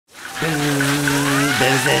I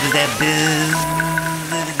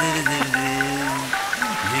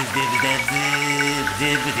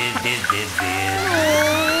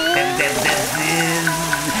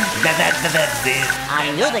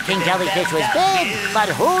knew the king jellyfish was big, but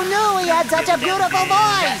who knew he had such a beautiful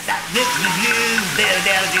voice?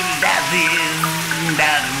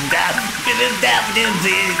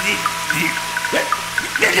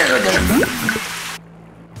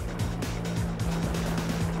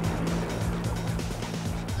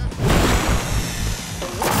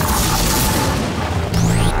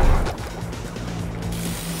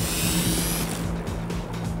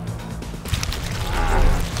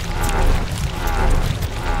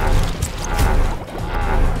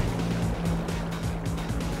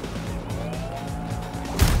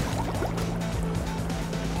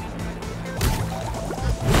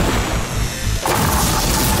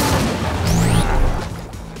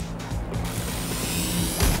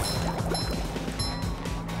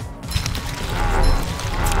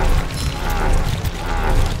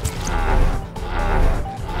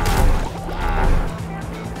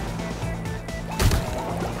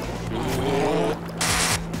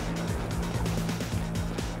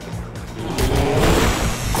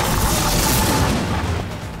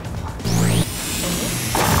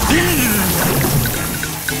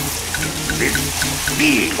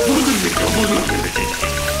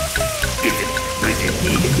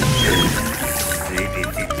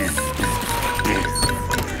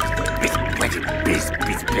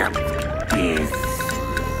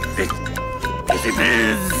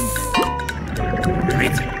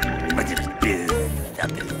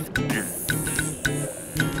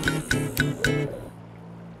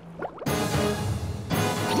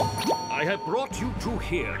 I have brought you two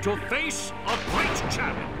here to face a great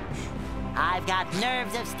challenge. I've got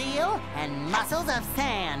nerves of steel and muscles of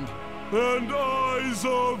sand. And eyes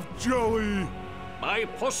of jelly. My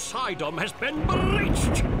Poseidon has been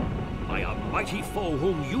breached by a mighty foe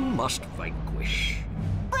whom you must vanquish.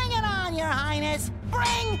 Bring it on, Your Highness!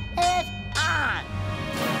 Bring it on!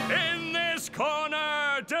 In this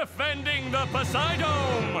corner, defending the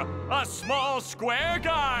Poseidon, a small square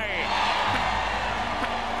guy.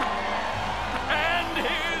 And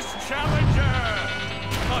his challenger,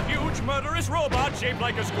 a huge murderous robot shaped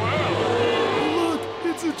like a squirrel. Look,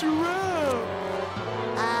 it's a giraffe.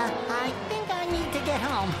 I think I need to get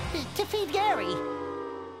home to feed Gary.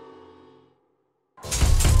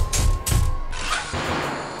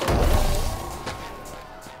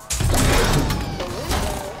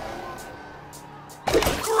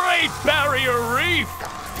 Great Barrier Reef!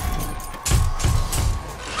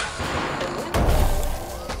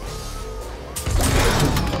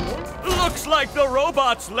 Looks like the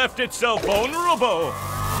robot's left itself vulnerable.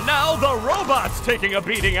 Now the robot's taking a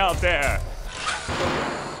beating out there.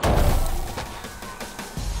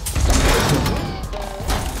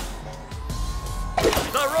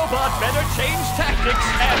 The robot better change tactics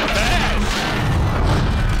and fast.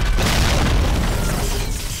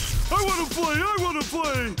 I wanna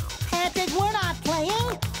play! Patrick, we're not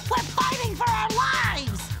playing. We're fighting for our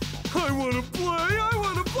lives. I wanna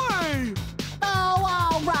play! Oh,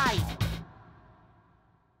 all right.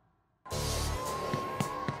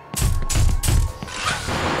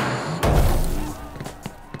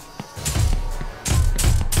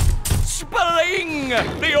 Spling!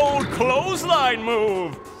 The old clothesline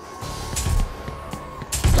move.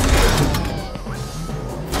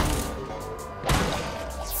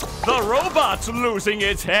 The robot's losing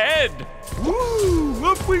its head. Woo!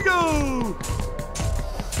 Up we go!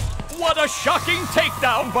 What a shocking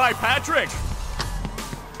takedown by Patrick.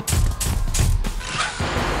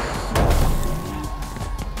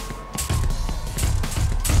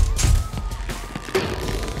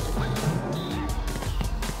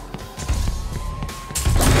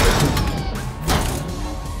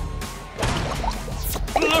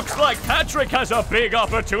 Looks like Patrick has a big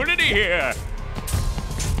opportunity here.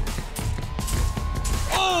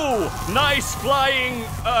 Oh, nice flying,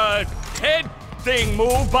 head thing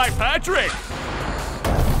move by Patrick.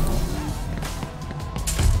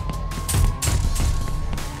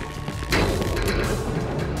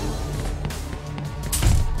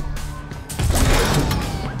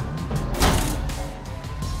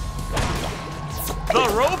 The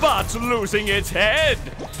robot's losing its head.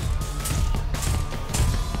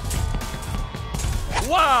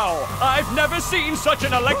 Wow, I've never seen such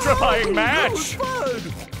an electrifying match. That was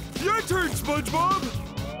fun! Your turn, SpongeBob!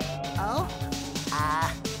 Oh?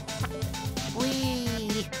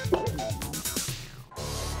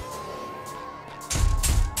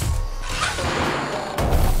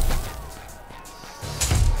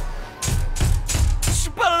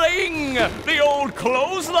 Spling! Bing! The old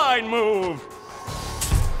clothesline move!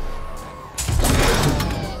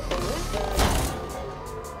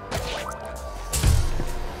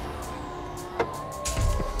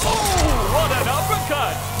 Oh, what an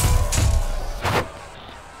uppercut!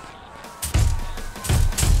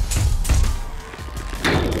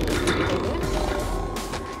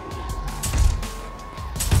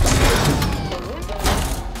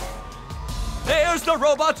 There's the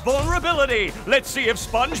robot's vulnerability. Let's see if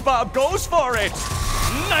SpongeBob goes for it.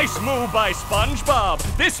 Nice move by SpongeBob.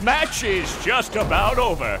 This match is just about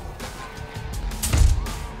over.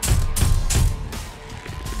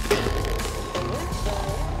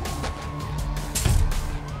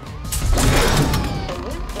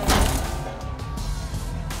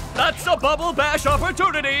 That's a bubble bash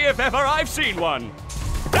opportunity if ever I've seen one.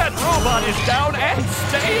 That robot is down and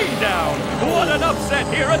staying down. What an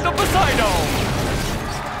upset here at the Poseidon.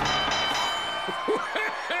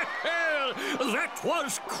 Well, that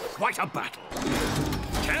was quite a battle.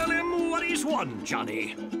 Tell him what he's won,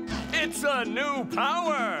 Johnny. It's a new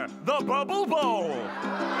power, the Bubble Bowl.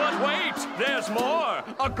 But wait, there's more.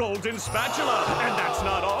 A golden spatula, and that's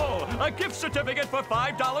not all. A gift certificate for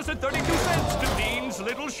 $5.32 to Dean's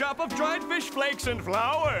Little Shop of Dried Fish Flakes and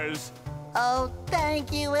Flowers. Oh,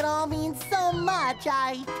 thank you. It all means so much.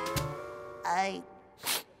 I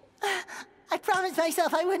promised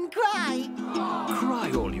myself I wouldn't cry.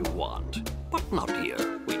 Cry all you want, but not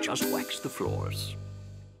here. We just wax the floors.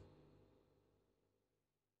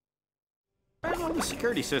 Well, the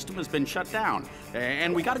security system has been shut down,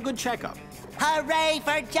 and we got a good checkup. Hooray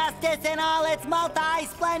for justice in all its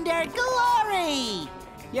multi-splendor glory!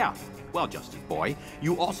 Yeah, well, Justice Boy,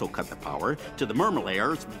 you also cut the power to the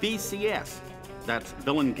Mermalair's VCS. That's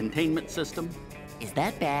Villain Containment System. Is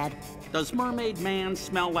that bad? Does Mermaid Man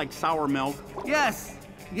smell like sour milk? Yes!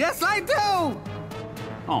 Yes, I do!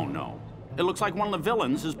 Oh, no. It looks like one of the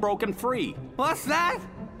villains is broken free. What's that?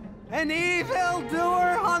 An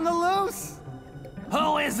evildoer on the loose?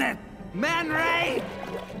 Who is it? Man Ray?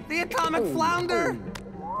 The atomic flounder?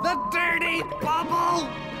 The dirty bubble?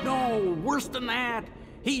 No, worse than that.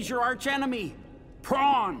 He's your archenemy,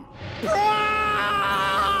 Prawn. Prawn!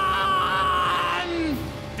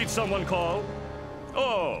 Did someone call?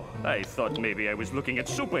 Oh, I thought maybe I was looking at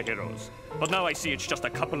superheroes. But now I see it's just a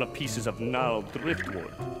couple of pieces of gnarled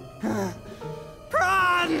driftwood.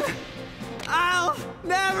 Prawn! I'll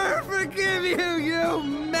never forgive you, you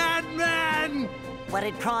madman! What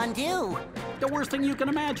did Prawn do? The worst thing you can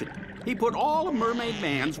imagine. He put all of Mermaid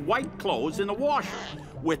Man's white clothes in the washer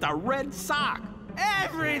with a red sock.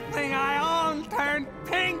 Everything I own turned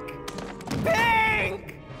pink!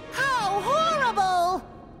 Pink! How horrible!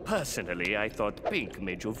 Personally, I thought pink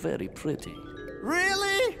made you very pretty.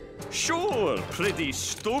 Really? Sure, pretty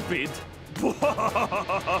stupid.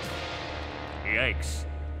 Yikes.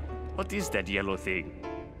 What is that yellow thing?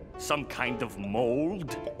 Some kind of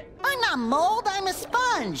mold? I'm not mold, I'm a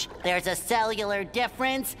sponge. There's a cellular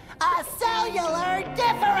difference. A cellular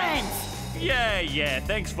difference! Yeah,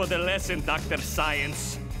 thanks for the lesson, Dr.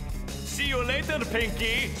 Science. See you later,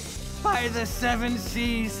 Pinky. By the seven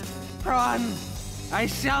seas, Prawn, I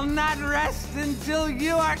shall not rest until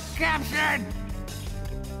you are captured!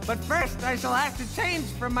 But first, I shall have to change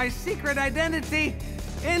from my secret identity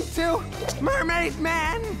into Mermaid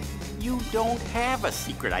Man! You don't have a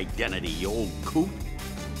secret identity, you old coot.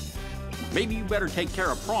 Maybe you better take care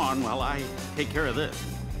of Prawn while I take care of this.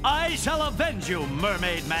 I shall avenge you,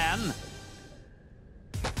 Mermaid Man!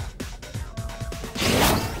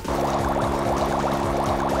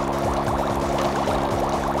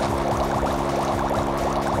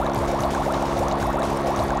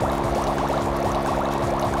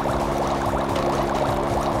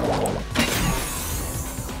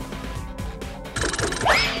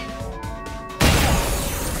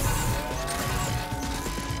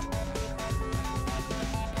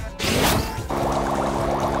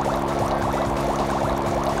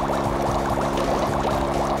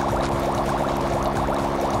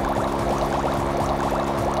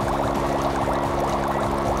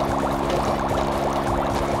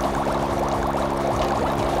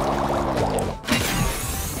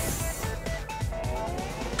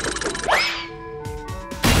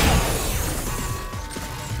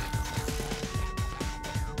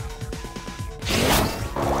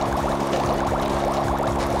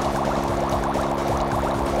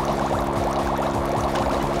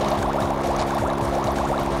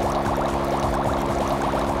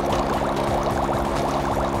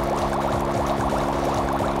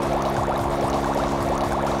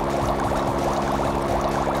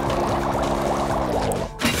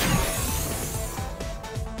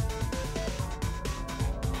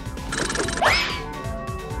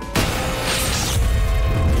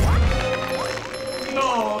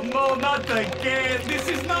 Not again! This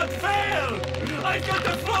is not fair! I got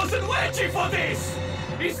a frozen wedgie for this!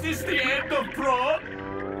 Is this the end of Prawn?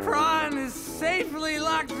 Prawn is safely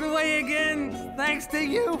locked away again, thanks to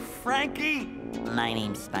you, Frankie. My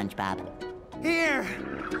name's SpongeBob. Here,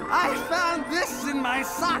 I found this in my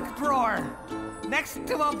sock drawer, next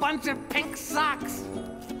to a bunch of pink socks.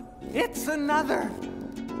 It's another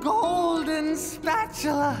golden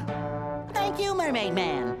spatula. Thank you, Mermaid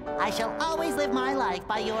Man. I shall always live my life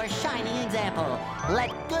by your shining example. Let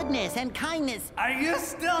goodness and kindness... Are you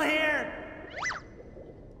still here?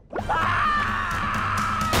 Wow,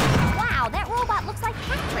 that robot looks like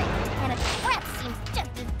Patrick, and its breath seems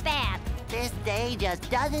just as bad. This day just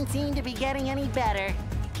doesn't seem to be getting any better.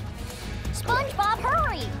 SpongeBob,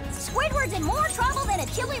 hurry! Squidward's in more trouble than a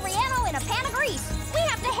chili relleno in a pan of grease. We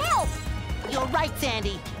have to help! You're right,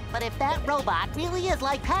 Sandy. But if that robot really is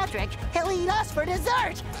like Patrick, he'll eat us for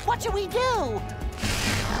dessert. What should we do?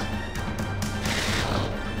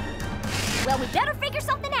 Well, we better figure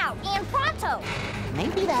something out, and pronto!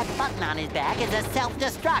 Maybe that button on his back is a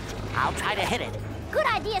self-destruct. I'll try to hit it. Good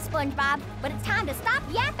idea, SpongeBob, but it's time to stop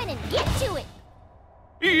yapping and get to it!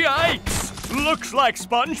 Yikes! Looks like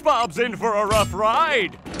SpongeBob's in for a rough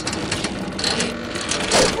ride.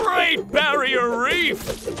 Great Barrier Reef!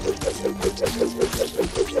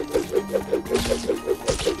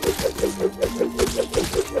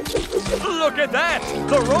 Look at that!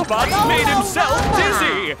 The robot's made himself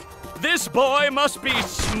dizzy! This boy must be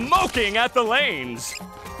smoking at the lanes!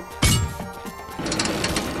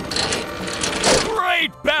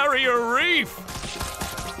 Great Barrier Reef!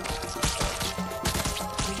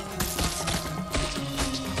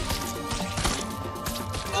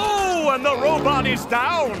 Oh, and the robot is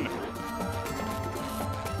down!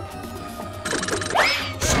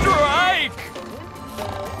 Strike!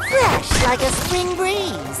 Fresh like a spring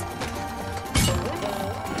breeze.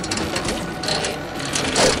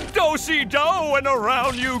 Do-si-do, and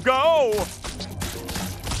around you go!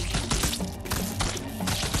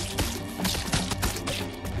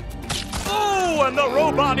 Oh, and the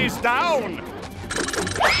robot is down!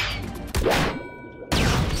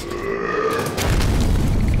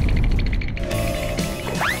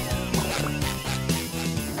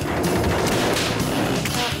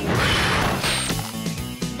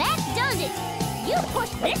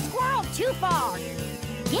 This squirrel too far.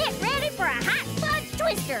 Get ready for a hot fudge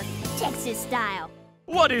twister, Texas style.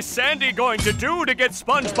 What is Sandy going to do to get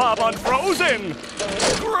SpongeBob unfrozen?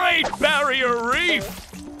 Great Barrier Reef!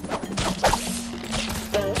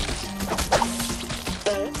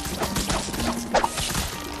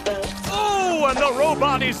 Oh, and the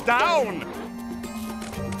robot is down!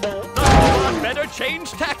 The robot better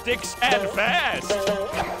change tactics and fast!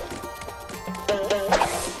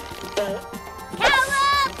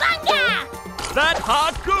 That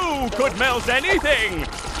hot goo could melt anything!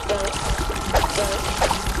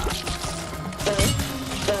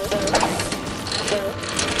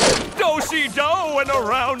 Do-si-do, and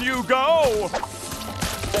around you go!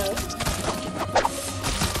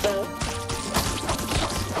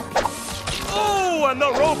 Oh, and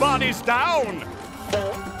the robot is down!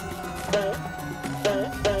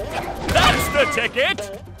 That's the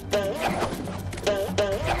ticket!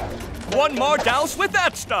 One more douse with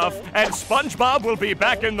that stuff, and SpongeBob will be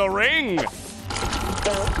back in the ring.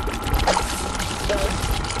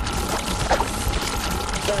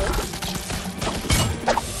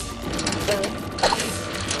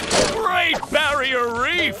 Great Barrier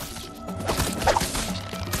Reef!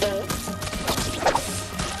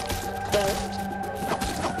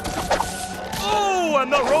 Oh,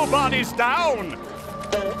 and the robot is down!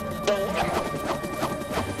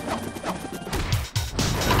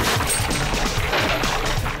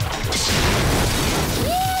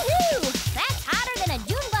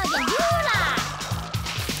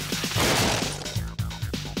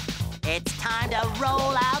 It's time to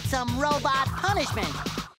roll out some robot punishment.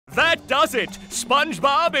 That does it!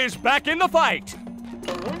 SpongeBob is back in the fight!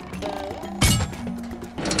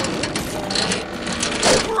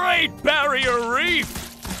 Great Barrier Reef!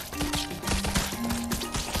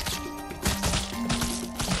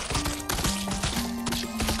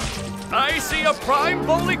 I see a prime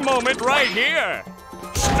bowling moment right here!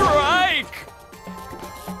 Strike!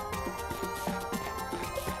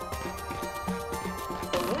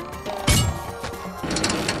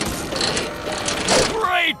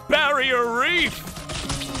 Great Barrier Reef!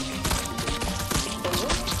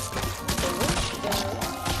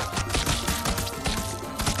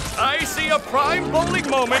 I see a prime bowling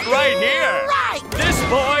moment right here! Right! This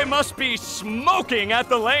boy must be smoking at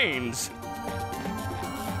the lanes!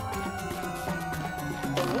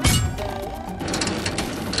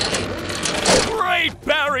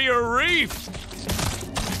 barrier reef!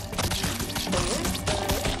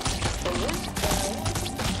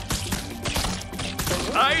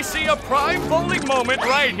 I see a prime bowling moment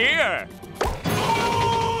right here!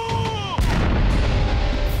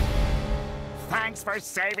 Thanks for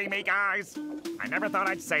saving me, guys. I never thought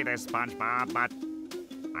I'd say this, SpongeBob, but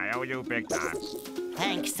I owe you big time.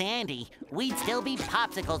 Thanks, Sandy. We'd still be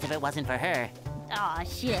popsicles if it wasn't for her. Aw,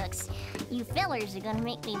 shucks. You fellers are gonna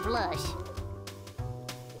make me blush.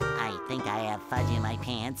 I think I have fudge in my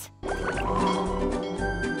pants.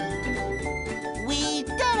 We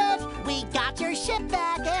did it! We got your ship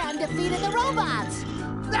back and defeated the robots!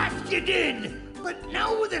 That you did! But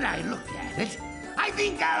now that I look at it, I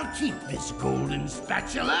think I'll keep this golden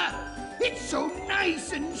spatula. It's so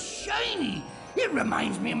nice and shiny. It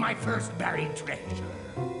reminds me of my first buried treasure.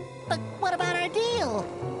 But what about our deal?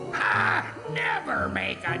 Ah, never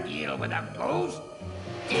make a deal with a ghost.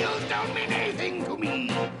 Deals don't mean anything to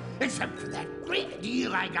me, except for that great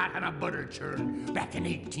deal I got on a butter churn back in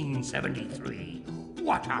 1873.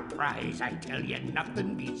 What a prize, I tell you,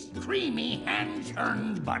 nothing beats creamy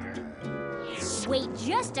hand-churned butter. Wait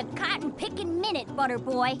just a cotton-picking minute, Butter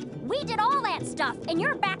Boy. We did all that stuff, and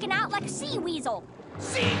you're backing out like a sea weasel.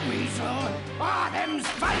 Sea weasel? Ah, them's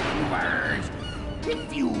fighting words.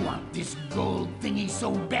 If you want this gold thingy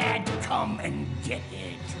so bad, come and get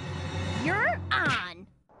it. You're on.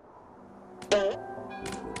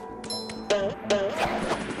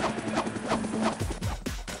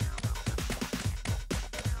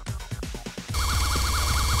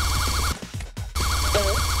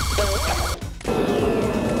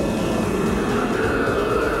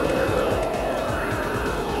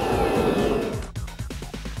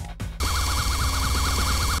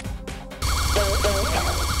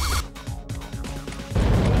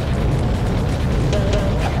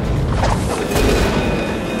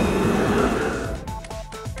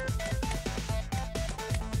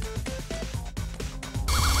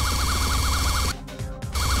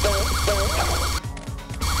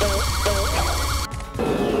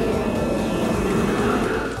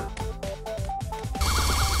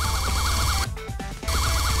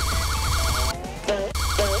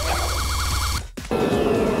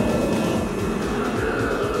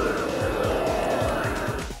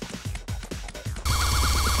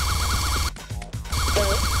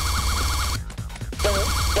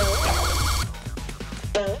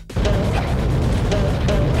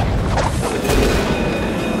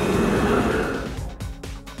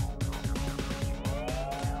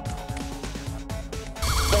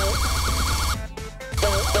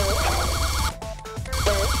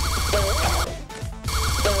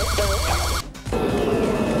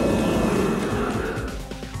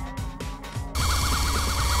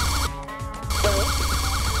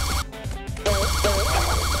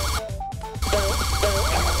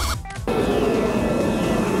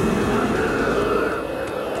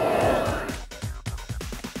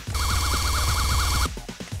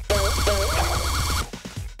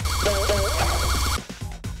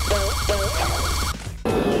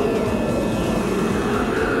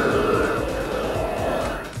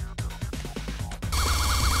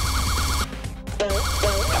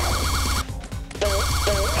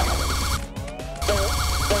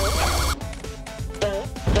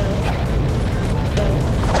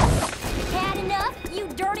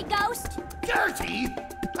 Dirty?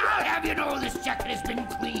 I'll have you know this jacket has been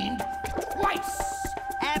cleaned twice.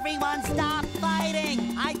 Everyone stop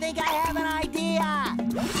fighting! I think I have an idea!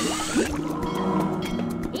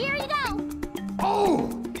 Here you go! Oh,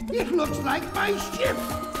 it looks like my ship.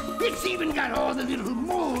 It's even got all the little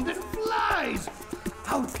mold that flies.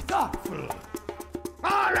 How thoughtful.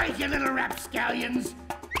 All right, you little rapscallions.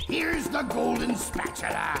 Here's the golden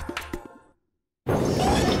spatula.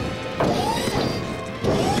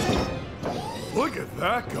 Look at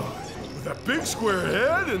that guy. With that big square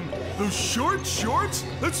head and those short shorts.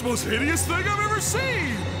 That's the most hideous thing I've ever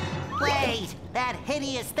seen. Wait, that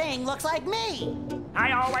hideous thing looks like me.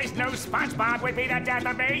 I always knew SpongeBob would be the death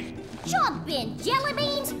of me. Jump in, jelly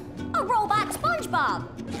beans! A robot SpongeBob!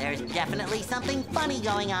 There's definitely something funny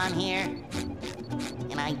going on here.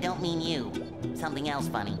 And I don't mean you. Something else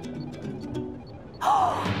funny.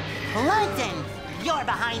 Oh, Plankton! You're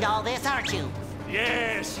behind all this, aren't you?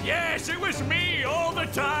 Yes, yes, it was me all the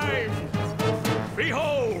time!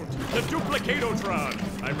 Behold, the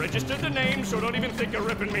Duplicatotron. I registered the name, so don't even think of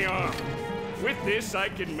ripping me off. With this, I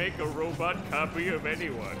can make a robot copy of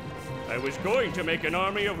anyone. I was going to make an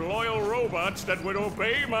army of loyal robots that would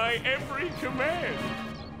obey my every command.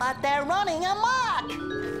 But they're running amok!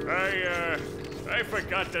 I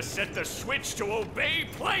forgot to set the switch to obey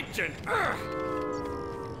Plankton. Ugh.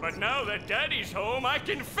 But now that Daddy's home, I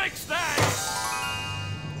can fix that!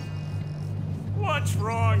 What's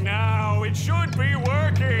wrong now? It should be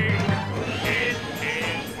working! It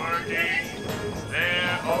is working!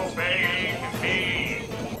 They're obeying me!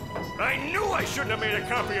 I knew I shouldn't have made a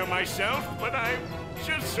copy of myself, but I'm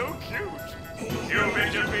just so cute. You've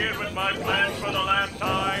interfered with my plans for the last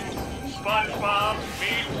time. SpongeBob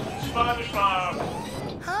meet SpongeBob.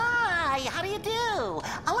 Hi, how do you do?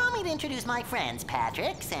 Allow me to introduce my friends,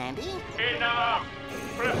 Patrick, Sandy. Enough!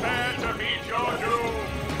 Prepare to meet your doom!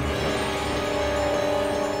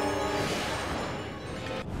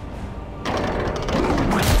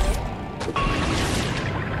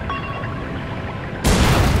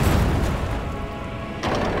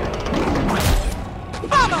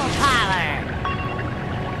 Bubble power!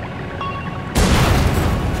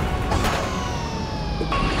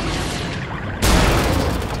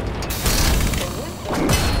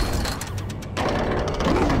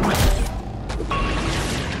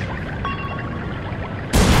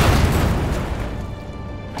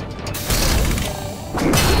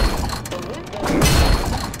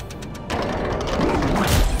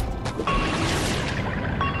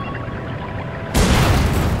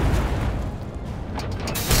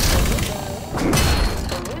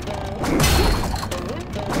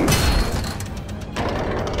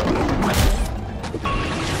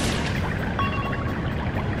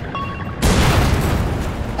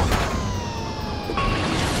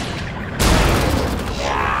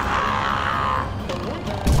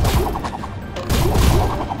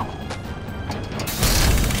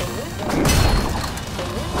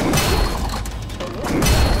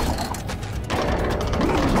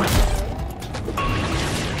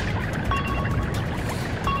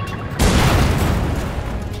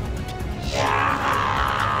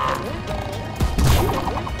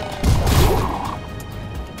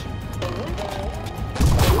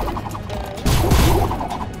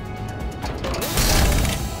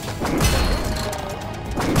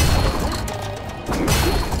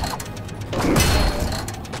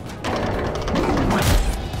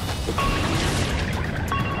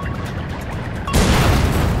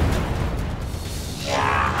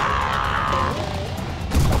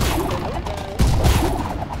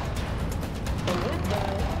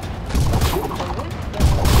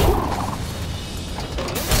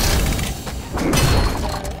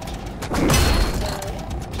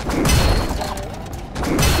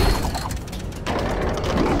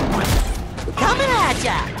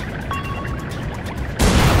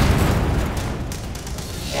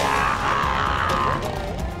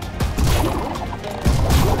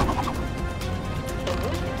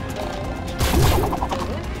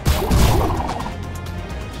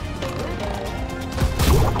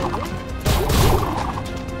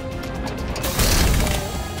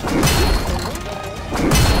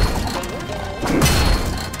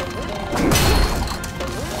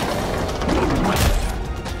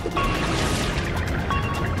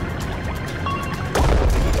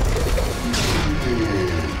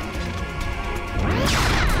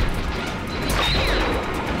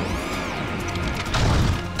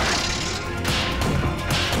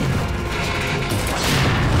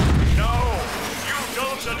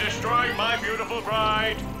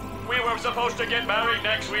 Supposed to get married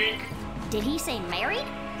next week. Did he say married?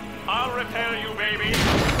 I'll repair you, baby.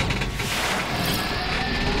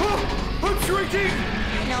 Oh, I'm shrinking!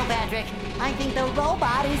 No, Patrick. I think the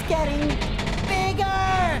robot is getting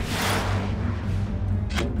bigger!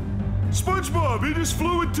 SpongeBob, he just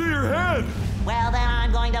flew into your head! Well, then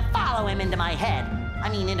I'm going to follow him into my head. I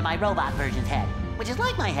mean, into my robot version's head, which is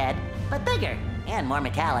like my head, but bigger and more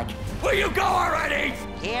metallic. Will you go already?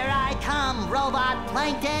 Here I come, robot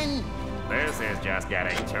plankton! This is just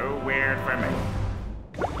getting too weird for me.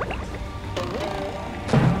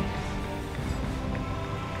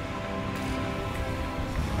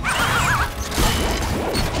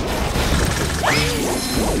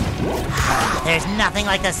 There's nothing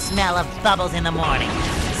like the smell of bubbles in the morning.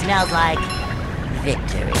 It smells like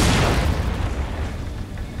victory.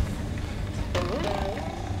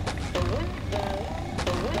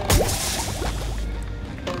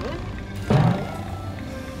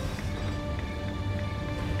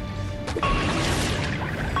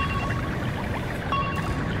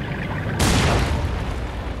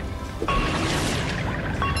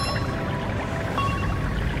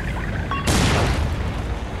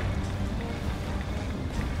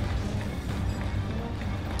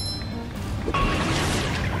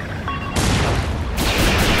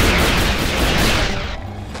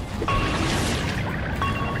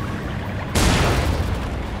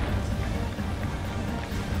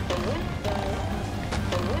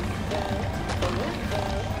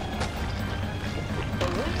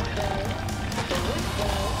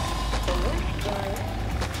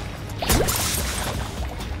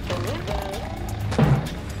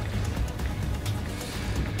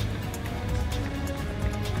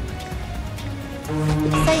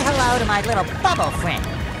 my little bubble friend.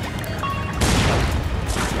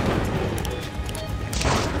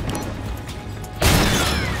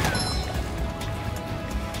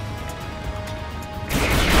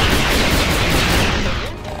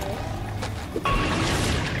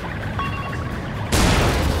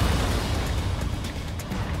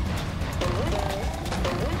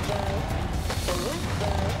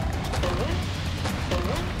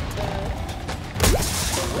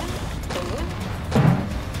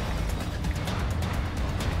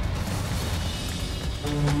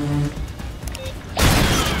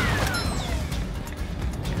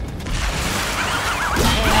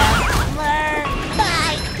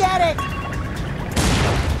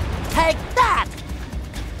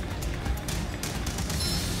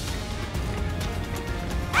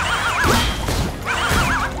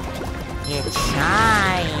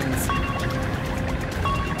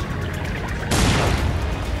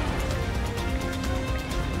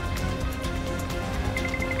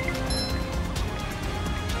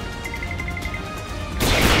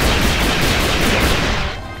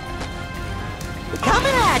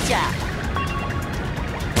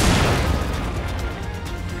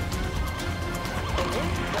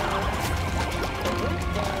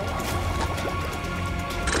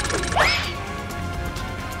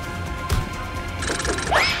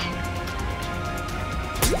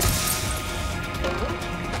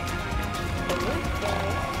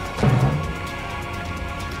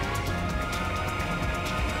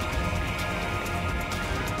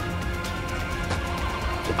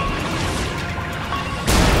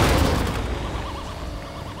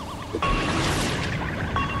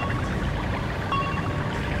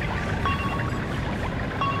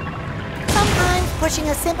 Pushing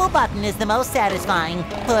a simple button is the most satisfying.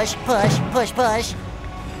 Push, push, push, push.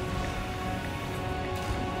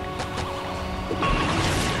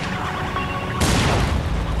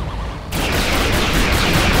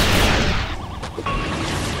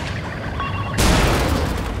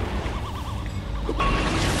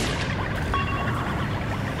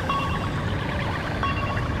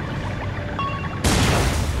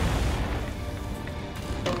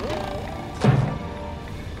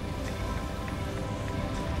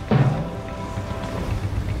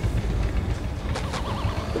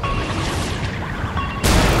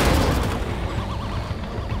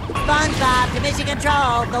 SpongeBob to mission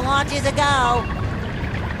control. The launch is a go.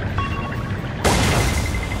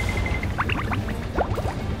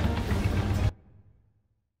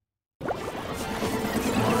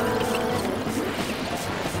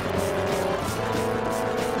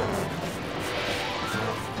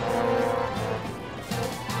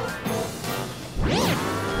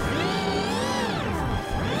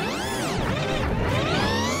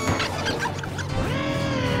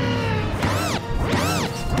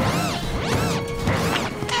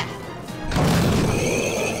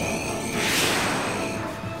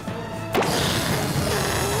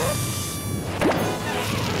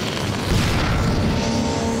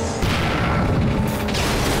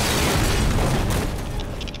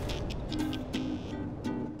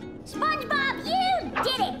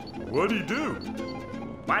 What'd he do?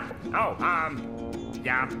 What? Oh,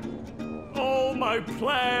 yeah. All my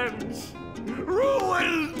plans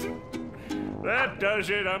ruined! That does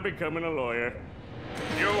it. I'm becoming a lawyer.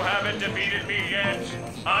 You haven't defeated me yet.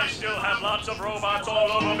 I still have lots of robots all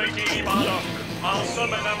over Bikini Bottom. I'll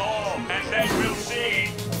summon them all, and then we'll see.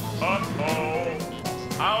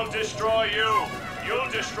 Uh-oh. I'll destroy you. You'll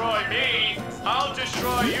destroy me. I'll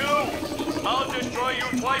destroy you. I'll destroy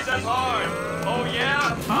you twice as hard. Oh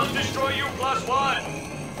yeah? I'll destroy you plus one.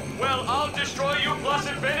 Well, I'll destroy you plus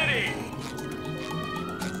infinity.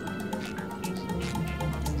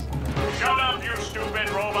 Shut up, you stupid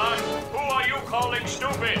robot. Who are you calling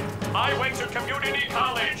stupid? I went to community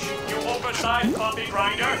college, you oversized coffee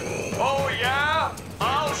grinder. Oh yeah?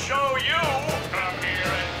 I'll show you. Come here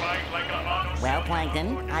and fight like a mono. Well,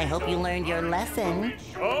 Plankton, I hope you learned your lesson.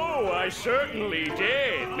 Oh, I certainly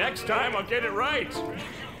did. Next time I'll get it right.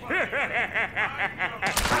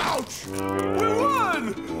 Ouch! We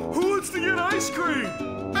won! Who wants to get ice cream?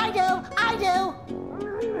 I do! I do!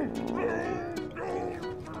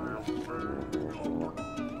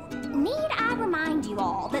 Need I remind you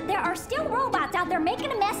all that there are still robots out there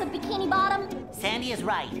making a mess of Bikini Bottom? Sandy is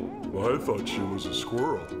right. Well, I thought she was a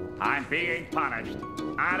squirrel. I'm being punished.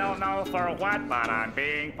 I don't know for what, but I'm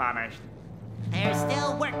being punished. There's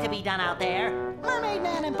still work to be done out there. Mermaid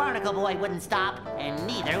Man and Barnacle Boy wouldn't stop, and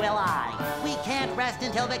neither will I. We can't rest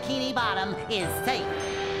until Bikini Bottom is safe.